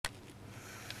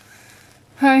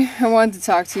Hi, I wanted to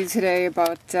talk to you today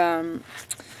about my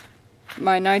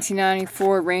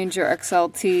 1994 Ranger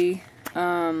XLT.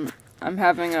 I'm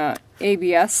having a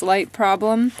ABS light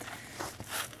problem.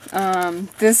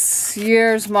 This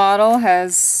year's model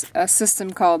has a system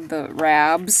called the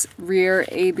RABS, rear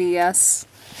ABS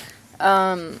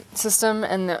system,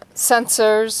 and the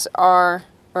sensors are,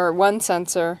 or one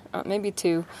sensor, maybe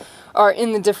two, are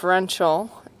in the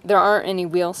differential. There aren't any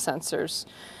wheel sensors.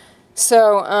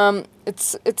 So,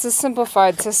 it's a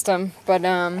simplified system, but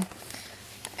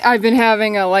I've been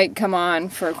having a light come on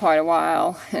for quite a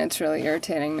while, and it's really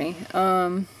irritating me.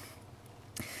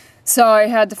 So I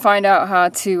had to find out how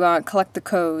to collect the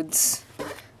codes.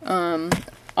 On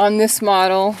this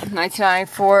model,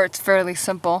 1994, it's fairly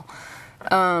simple.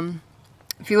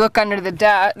 If you look under the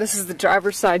dash, this is the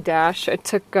driver's side dash. I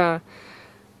took the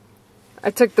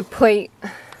plate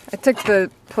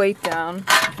down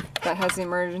that has the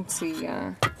emergency,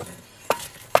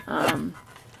 not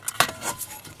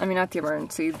the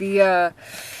emergency, the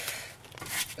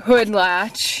hood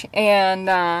latch,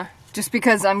 and just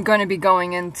because I'm going to be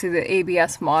going into the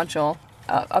ABS module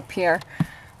up here.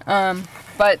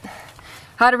 But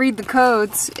how to read the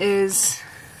codes is,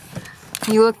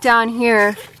 you look down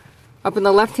here, up on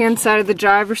the left-hand side of the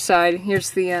driver's side,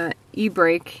 here's the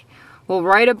e-brake. Well,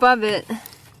 right above it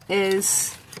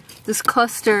is this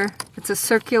cluster. It's a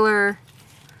circular,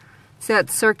 see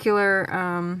that circular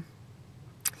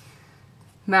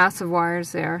mass of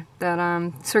wires there,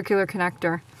 that circular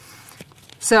connector.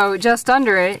 So just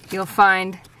under it, you'll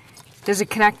find there's a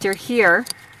connector here.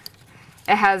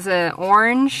 It has a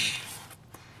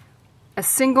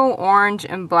single orange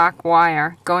and black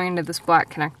wire going into this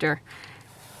black connector.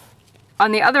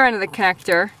 On the other end of the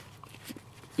connector,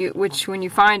 which when you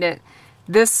find it,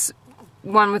 this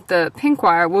one with the pink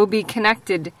wire will be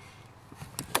connected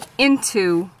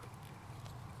into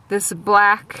this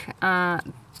black,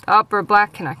 upper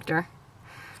black connector.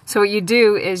 So what you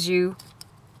do is you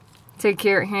take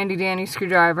your handy dandy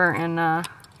screwdriver and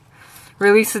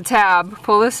release the tab,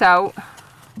 pull this out.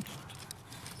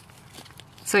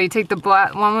 So you take the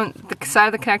black one, the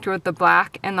side of the connector with the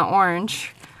black and the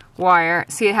orange wire.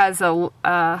 See, it has a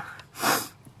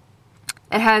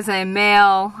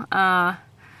male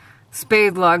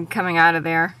spade lug coming out of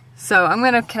there. So I'm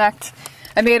going to connect.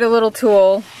 I made a little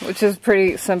tool, which is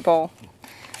pretty simple.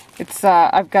 It's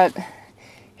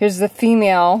here's the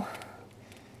female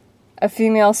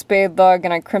spade lug,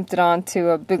 and I crimped it onto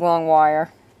a big long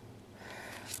wire.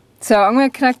 So I'm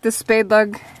going to connect this spade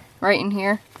lug right in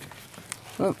here.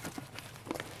 Oop.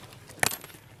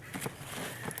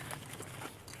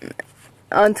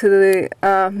 Onto the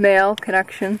male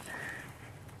connection.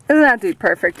 Doesn't have to be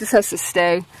perfect, just has to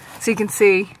stay. So you can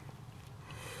see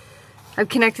I've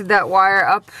connected that wire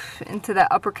up into that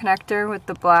upper connector with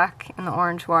the black and the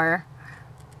orange wire.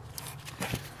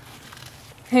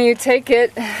 And you take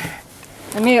it,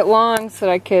 I made it long so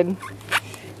that I could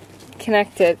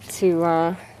connect it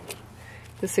to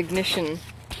this ignition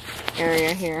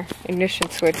area here,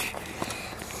 ignition switch.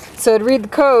 So to read the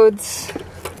codes,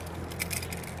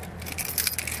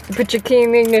 you put your key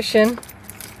in the ignition,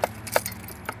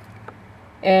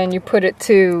 and you put it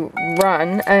to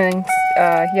run, and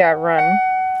run,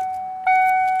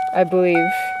 I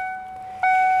believe.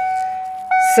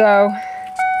 So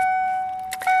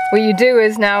what you do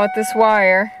is, now with this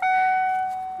wire,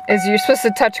 is you're supposed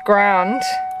to touch ground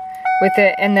with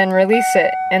it and then release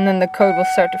it, and then the code will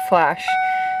start to flash.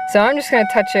 So I'm just going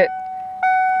to touch it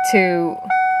to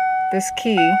this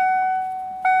key.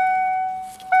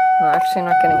 Well, actually I'm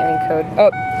not getting any code.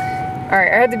 Oh,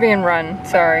 alright, I had to be in run,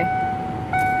 sorry.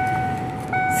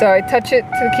 So I touch it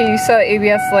to the key. You saw the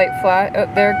ABS light flash. Oh,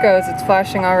 there it goes. It's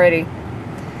flashing already.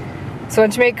 So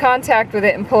once you make contact with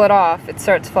it and pull it off, it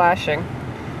starts flashing.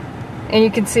 And you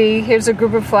can see here's a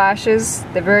group of flashes.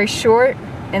 They're very short,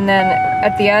 and then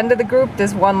at the end of the group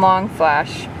there's one long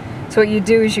flash. So what you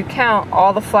do is you count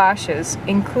all the flashes,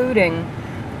 including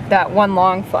that one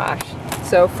long flash.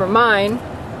 So for mine,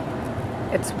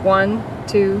 it's 1,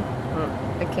 2.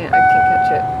 I can't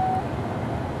catch it.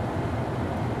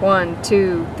 1,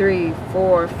 2, 3,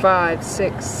 4, 5,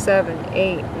 6, 7,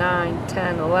 8, 9,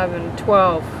 10, 11,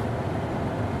 12.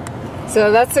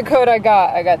 So that's the code I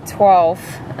got. I got 12.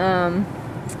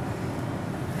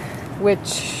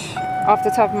 Which, off the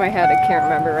top of my head, I can't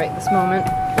remember right this moment.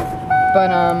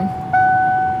 But,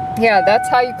 yeah, that's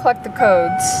how you collect the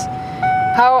codes.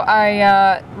 How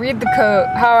I read the code,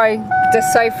 how I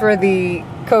decipher the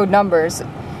code numbers.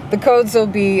 The codes will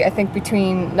be, I think,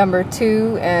 between number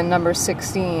 2 and number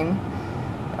 16.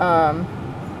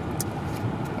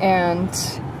 And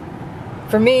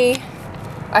for me,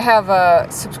 I have a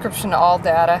subscription to All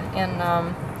Data, and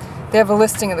they have a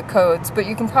listing of the codes, but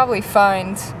you can probably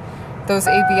find those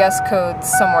ABS codes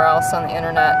somewhere else on the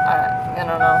internet. I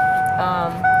don't know.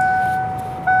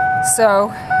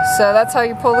 So that's how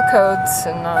you pull the codes,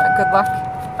 and good luck.